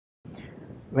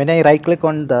when I right click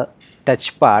on the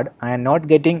touchpad, I am not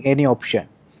getting any option.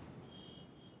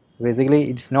 Basically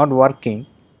it's not working,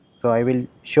 so I will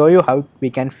show you how we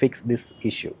can fix this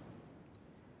issue.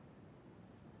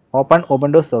 Open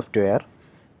Ubuntu software,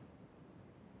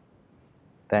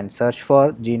 then search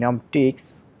for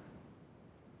Genomtics.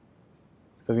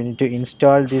 So we need to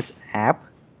install this app.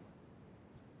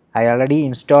 I already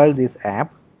installed this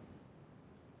app,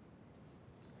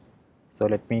 so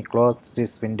let me close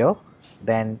this window,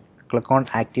 then click on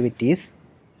activities,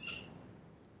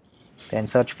 then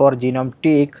search for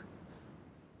Genomtic,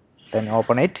 then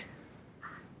open it,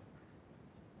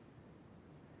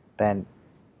 then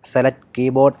select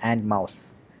keyboard and mouse.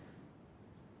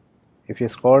 If you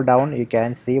scroll down, you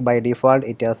can see by default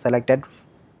it has selected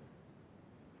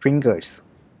fingers.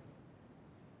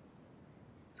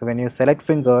 So when you select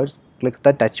fingers, click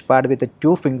the touchpad with the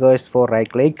 2 fingers for right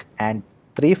click and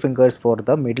 3 fingers for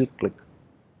the middle click.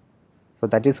 So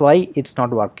that is why it's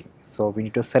not working. So we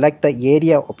need to select the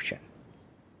area option.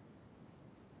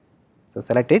 So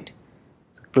select it.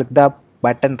 So click the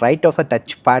button right of the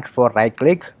touchpad for right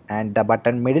click and the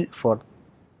button middle for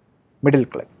middle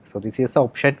click. So this is the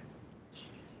option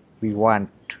we want.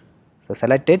 So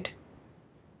select it,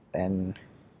 then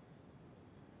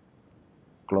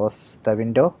close the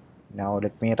window. Now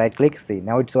let me right click. See,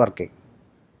 now it's working.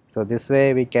 So this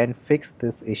way we can fix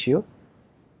this issue.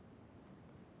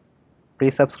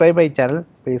 Please subscribe my channel.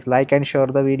 Please like and share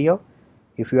the video.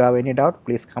 If you have any doubt,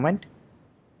 please comment.